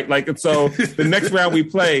has, right? Like, and so the next round we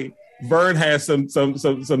play, Vern has some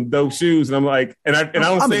dope shoes, and I'm like, and I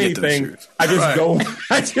don't say anything. I just go.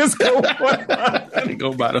 I didn't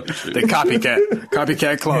go buy them. The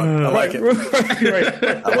copycat Clark. I like it.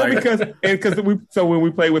 Right. I like because when we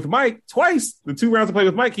played with Mike twice, the 2 rounds I played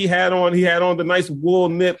with Mike, he had on the nice wool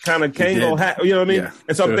knit kind of Kangol hat. You know what I mean? Yeah.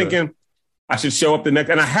 And so I'm thinking, I should show up the next,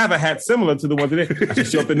 and I have a hat similar to the one today. I should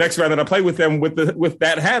show up the next round that I play with them with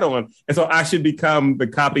that hat on, and so I should become the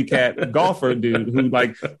copycat golfer dude who,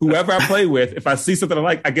 like, whoever I play with, if I see something I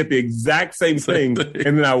like, I get the exact same thing,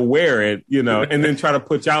 and then I wear it, and then try to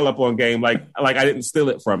put y'all up on game, like I didn't steal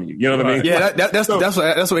it from you. You know what I mean? Yeah, that's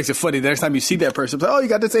what makes it funny. The next time you see that person, it's like, oh, you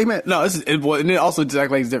got the same hat. No, this is and it also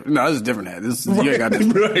exactly like it's different. No, this is a different hat. You ain't got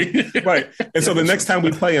this. Right. And so the next time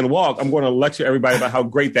we play and walk, I'm going to lecture everybody about how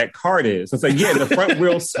great that cart is. And say, yeah, the front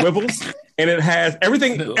wheel swivels, and it has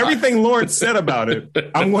everything Lawrence said about it.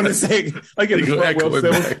 I'm going to say, like, the front wheel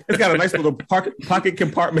swivels. It's got a nice little pocket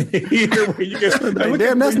compartment here where you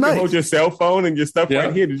can hold your cell phone and your stuff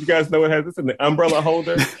right here. Did you guys know it has this in the umbrella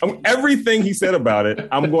holder? Everything he said about it,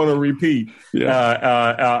 I'm going to repeat.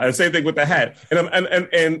 And same thing with the hat.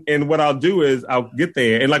 And what I'll do is I'll get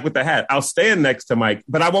there, and like with the hat, I'll stand next to Mike,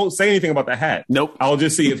 but I won't say anything about the hat. Nope. I'll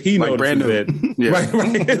just see if he notices it. Yeah. Right.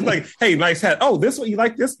 It's like, hey, nice hat. Oh, this one, you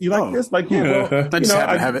like this? You like this? Like, yeah, well, I just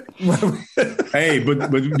have it. Hey,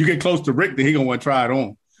 but you get close to Rick, then he gonna want to try it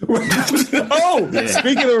on.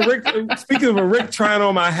 Speaking of a Rick trying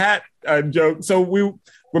on my hat joke. So we're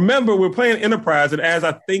playing Enterprise, and as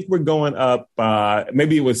I think we're going up,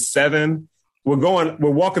 maybe it was 7. We're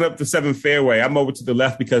walking up the 7th fairway. I'm over to the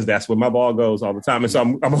left because that's where my ball goes all the time. And so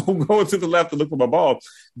I'm going to the left to look for my ball.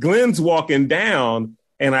 Glenn's walking down,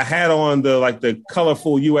 and I had on the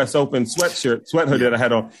colorful U.S. Open sweat hood that I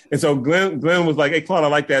had on. And so Glenn was like, "Hey, Claude, I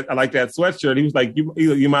like that sweatshirt." He was like,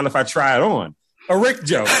 "You mind if I try it on?" A Rick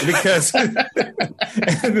joke, because and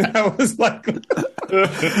I was like, Glenn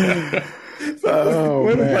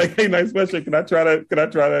was like, "Hey, nice sweatshirt. Can I try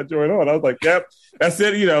that joint on?" I was like, "Yep." That's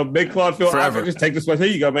it, make Claude feel awkward. Just take the sweatshirt. Here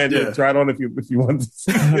you go, man. Yeah. Try it on if you want to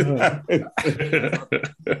see it.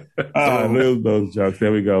 Those jokes.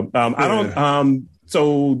 There we go. I don't.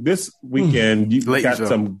 So this weekend you got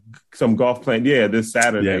some golf playing. Yeah, this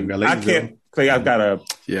Saturday. Yeah, I can't play. I've got an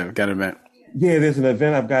event. Yeah, there's an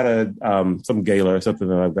event. I've got some gala or something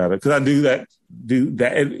that I've got because I do that.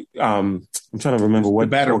 I'm trying to remember what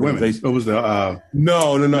the battered women. It was the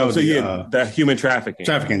no. So the human trafficking.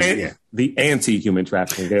 The anti-human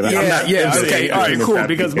trafficking. Okay, all right, cool.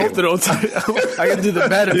 Because both of those, I got to do the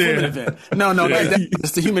battered women event. No,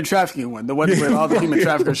 it's the human trafficking one. The one where all the human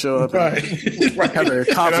traffickers show up. Right. Have their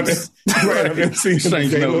conference. I've been seeing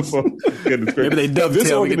maybe they dovetail.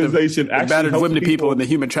 This organization the battered women people and the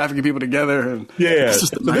human trafficking people together.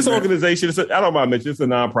 So this organization, I don't mind mentioning, it's a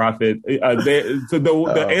nonprofit. So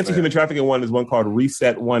the anti-human trafficking one is one called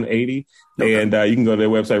Reset 180. Okay. And you can go to their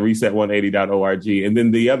website, reset180.org. And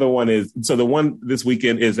then the other one is, so the one this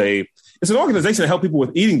weekend is it's an organization to help people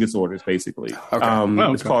with eating disorders, basically.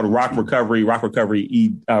 Okay. It's called Rock Recovery,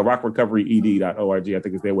 rockrecoveryed.org, I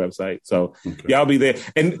think is their website. So yeah, I'll be there.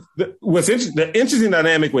 And the interesting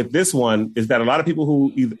dynamic with this one is that a lot of people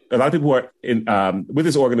who are in with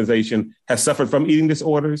this organization have suffered from eating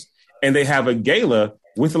disorders, and they have a gala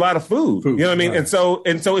with a lot of food. You know what I mean? Right. And so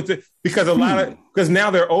it's because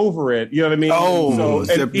now they're over it. You know what I mean? Oh,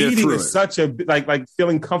 so eating is such a like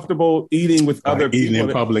feeling comfortable eating with other people, eating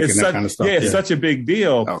in public and that kind of stuff. Yeah, it's such a big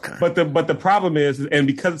deal. Okay. But the problem is, and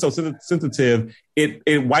because it's so sensitive,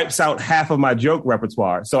 it wipes out half of my joke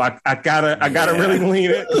repertoire. So I gotta really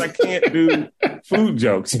lean it because I can't do food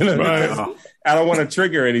jokes. You know, right. I don't want to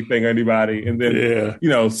trigger anything or anybody. And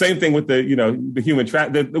then, same thing with the human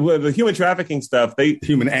the human trafficking stuff.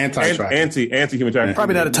 Human anti-trafficking. Anti-human trafficking.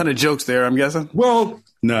 Probably not a ton of jokes there, I'm guessing. Well,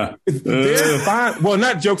 no. They're fine. Well,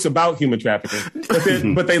 not jokes about human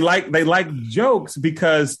trafficking, but they like jokes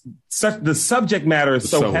because the subject matter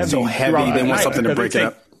is so heavy. So heavy. They want something to break it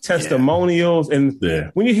up. Testimonials, and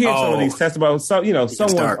when you hear some of these testimonials,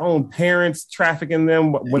 someone's own parents trafficking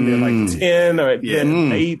them when they're like 10 or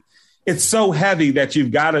 8. It's so heavy that you've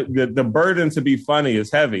got to, the burden to be funny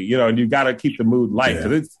is heavy, and you've got to keep the mood light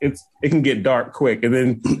because it can get dark quick. And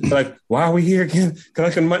then like, why are we here again?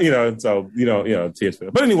 Collecting money, so, tears for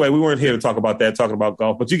it. But anyway, we weren't here to talk about that, talking about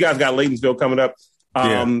golf, but you guys got Laytonsville coming up.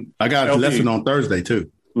 I got a lesson on Thursday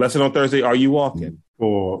too. Lesson on Thursday. Are you walking?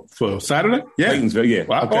 For Saturday? Yeah. Laytonsville, yeah.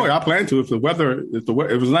 Well, okay. I plan to if it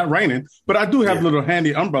was not raining. But I do have a little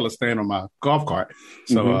handy umbrella stand on my golf cart.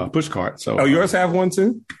 So push cart. So yours have one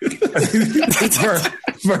too?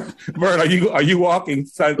 Vern, are you walking?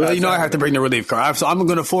 Well, I have to bring the relief cart. So I'm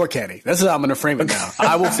going to 4 caddy. That's how I'm going to frame it now.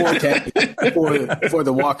 I will 4 caddy for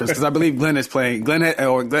the walkers because I believe Glenn is playing. By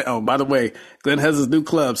the way, Glenn has his new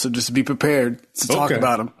club, so just be prepared to talk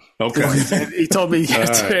about him. Okay. He told me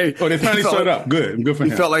yesterday. Oh, they finally showed up. Good for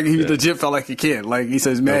him. He felt like he legit felt like a kid. Like he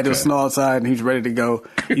says, man, it was snow outside and he was ready to go.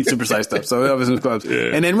 He's super psyched up. So that was his clubs.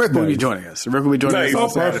 Yeah. And then Rick will be joining us. Rick will be joining us. Oh,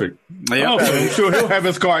 perfect. Yeah. I'm sure he'll have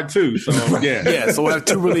his card too. So yeah. Yeah. So we'll have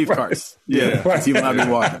 2 relief cards. Yeah. He will not be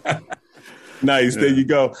walking. Nice. There you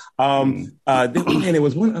go. Man, there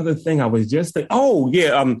was one other thing I was just thinking.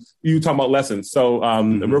 You talking about lessons. So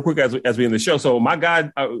real quick as we in the show. So my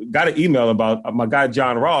guy got an email about my guy,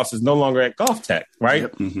 John Ross, is no longer at Golf Tech. Right.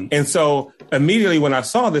 Yep. Mm-hmm. And so immediately when I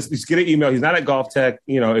saw this, just get an email. He's not at Golf Tech.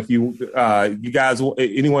 If you guys,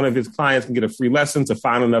 any one of his clients can get a free lesson to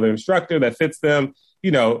find another instructor that fits them,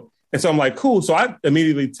 And so I'm like, cool. So I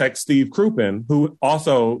immediately text Steve Crouppen, who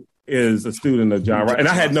also is a student of John Ross. And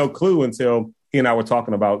I had no clue until he and I were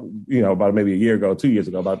talking about, about maybe a year ago, 2 years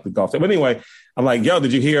ago about the golf. But anyway, I'm like, yo,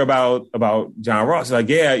 did you hear about John Ross? He's like,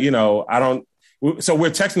 yeah, I don't. So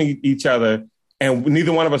we're texting each other and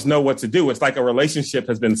neither one of us know what to do. It's like a relationship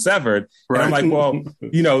has been severed. Right. And I'm like, well,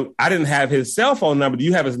 I didn't have his cell phone number. Do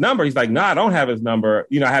you have his number? He's like, no, I don't have his number.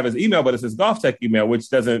 I have his email, but it's his Golf Tech email, which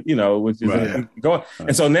doesn't, which isn't going. Right.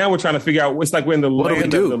 And so now we're trying to figure out, it's like we're in the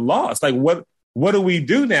land of the lost. Like, what do we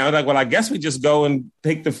do now? Like, well, I guess we just go and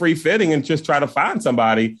take the free fitting and just try to find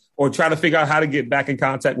somebody or try to figure out how to get back in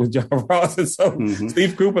contact with John Ross. And so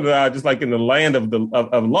Steve Cooper and I are just like in the land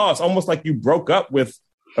of loss, almost like you broke up with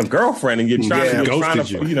a girlfriend and you're trying to got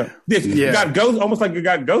ghosted, almost like you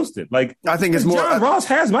got ghosted. Like, I think it's more. John Ross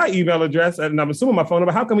has my email address and I'm assuming my phone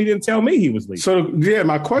number. How come he didn't tell me he was leaving? So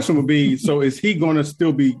my question would be: so is he going to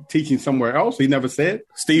still be teaching somewhere else? He never said.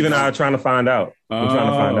 Steve and I are trying to find out. We're trying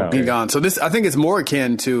to find out. Be gone. So this, I think, it's more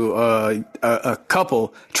akin to a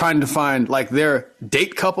couple trying to find like their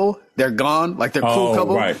date couple. They're gone, like they're cool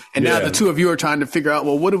couple. Right. And now the two of you are trying to figure out,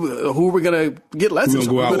 well, who are we going to get lessons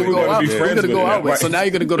from? We're going to go out with. So now you're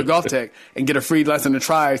going to go to Golf Tech and get a free lesson to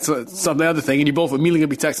try some other thing. And you both immediately going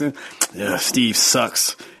to be texting, yeah, Steve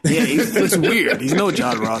sucks. Yeah, it's weird. He's no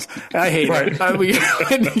John Ross. I hate it.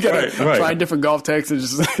 You got to try different Golf Techs and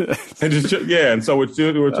and so we're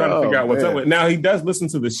trying to figure out what's up with. Now he does listen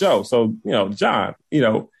to the show, so John,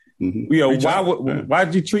 why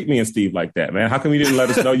did you treat me and Steve like that, man? How come you didn't let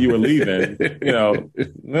us know you were leaving?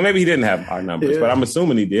 Maybe he didn't have our numbers, but I'm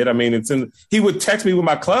assuming he did. I mean, he would text me when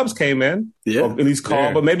my clubs came in, or at least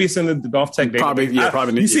call, but maybe it's in the Golf Tech.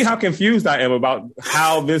 Probably. You see how confused I am about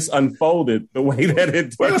how this unfolded the way that it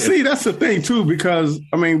did. Well, see, that's the thing too, because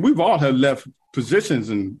I mean, we've all had left positions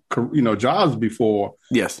and jobs before.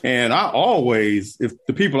 Yes. And I always, if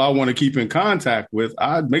the people I want to keep in contact with,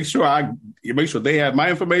 I make sure they have my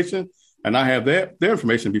information and I have their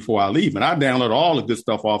information before I leave, and I download all of this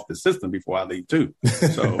stuff off the system before I leave too.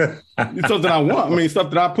 So it's stuff that I want. I mean, stuff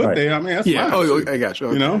that I put there. I mean, that's fine. Oh, I got you.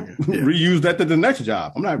 Okay. Reuse that to the next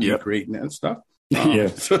job. I'm not recreating that stuff.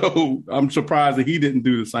 So I'm surprised that he didn't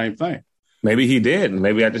do the same thing. Maybe he did.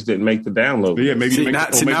 Maybe I just didn't make the download. Yeah, maybe.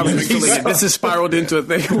 This is spiraled into a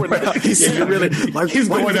thing where he's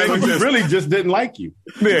going down. He really just didn't like you.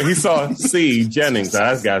 Yeah, he saw C. Jennings.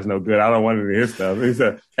 This guy's no good. I don't want any of his stuff. He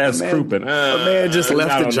said S. Crouppen. A man just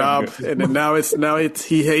left the job, and then now it's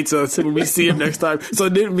he hates us. And when we see him next time, so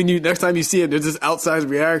then next time you see him, there's this outsized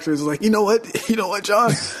reaction. It's like, you know what, John,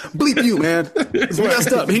 bleep you, man. It's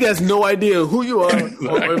messed up. He has no idea who you are,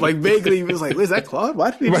 or like vaguely he was like, "Is that Claude? Why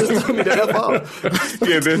did he just tell me that?"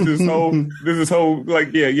 Yeah, there's this whole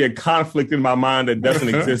like conflict in my mind that doesn't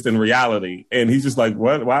exist in reality, and he's just like,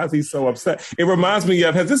 what? Why is he so upset? It reminds me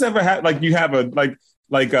of, has this ever had, like, you have a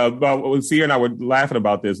Sierra and I were laughing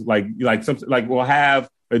about this, like something like we'll have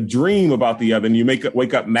a dream about the other, and you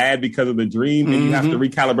wake up mad because of the dream, and you have to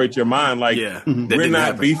recalibrate your mind. Like, we're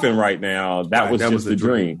not beefing right now. That was just a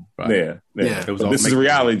dream. Right. Yeah. This is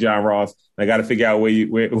reality, John Ross. I got to figure out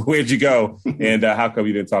where'd you go, and how come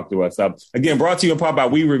you didn't talk to us? Again, brought to you in part by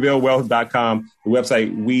WeRevealWealth.com, the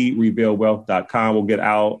website WeRevealWealth.com. We'll get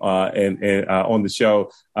out and on the show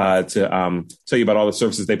to tell you about all the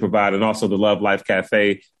services they provide, and also the Love Life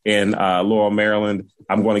Cafe in Laurel, Maryland.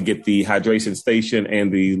 I'm going to get the hydration station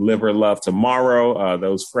and the liver love tomorrow.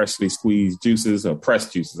 Those freshly squeezed juices, or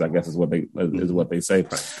pressed juices, I guess is what they say.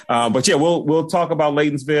 But yeah, we'll talk about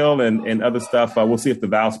Laytonsville and other stuff. We'll see if the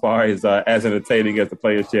Valspar is as entertaining as the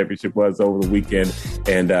Players Championship was over the weekend.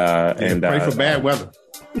 And pray for bad weather.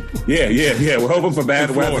 Yeah. We're hoping for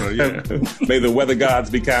bad weather. May the weather gods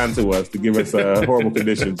be kind to us to give us horrible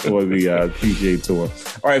conditions for the PGA Tour.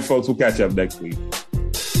 All right, folks, we'll catch up next week.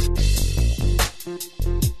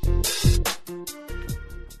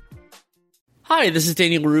 Hi, this is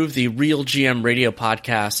Daniel Leroux of the Real GM Radio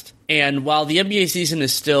Podcast. And while the NBA season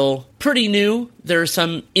is still pretty new, there are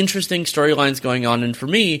some interesting storylines going on. And for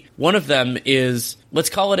me, one of them is, let's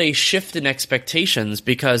call it a shift in expectations,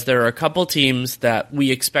 because there are a couple teams that we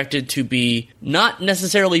expected to be not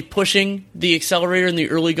necessarily pushing the accelerator in the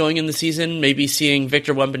early going in the season, maybe seeing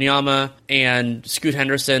Victor Wembanyama and Scoot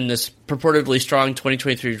Henderson, this purportedly strong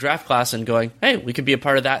 2023 draft class, and going, hey, we could be a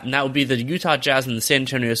part of that. And that would be the Utah Jazz and the San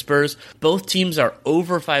Antonio Spurs. Both teams are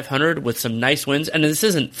over 500 with some nice wins. And this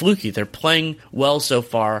isn't fluky. They're playing well so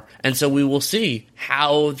far. And so we will see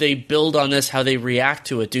how they build on this, how they react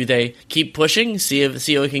to it. Do they keep pushing, see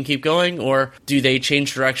how it can keep going, or do they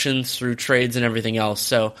change directions through trades and everything else?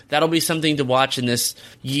 So that'll be something to watch in this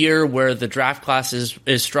year where the draft class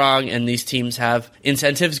is strong and these teams have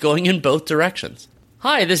incentives going in both directions.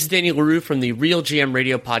 Hi, this is Daniel Leroux from the Real GM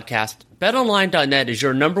Radio Podcast. BetOnline.net is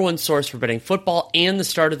your number one source for betting football and the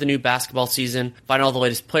start of the new basketball season. Find all the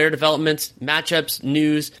latest player developments, matchups,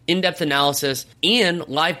 news, in-depth analysis, and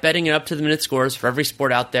live betting and up-to-the-minute scores for every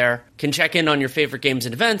sport out there. Can check in on your favorite games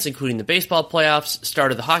and events, including the baseball playoffs, start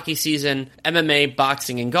of the hockey season, MMA,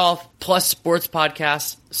 boxing, and golf, plus sports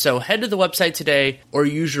podcasts. So head to the website today or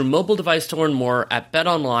use your mobile device to learn more at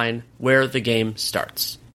BetOnline, where the game starts.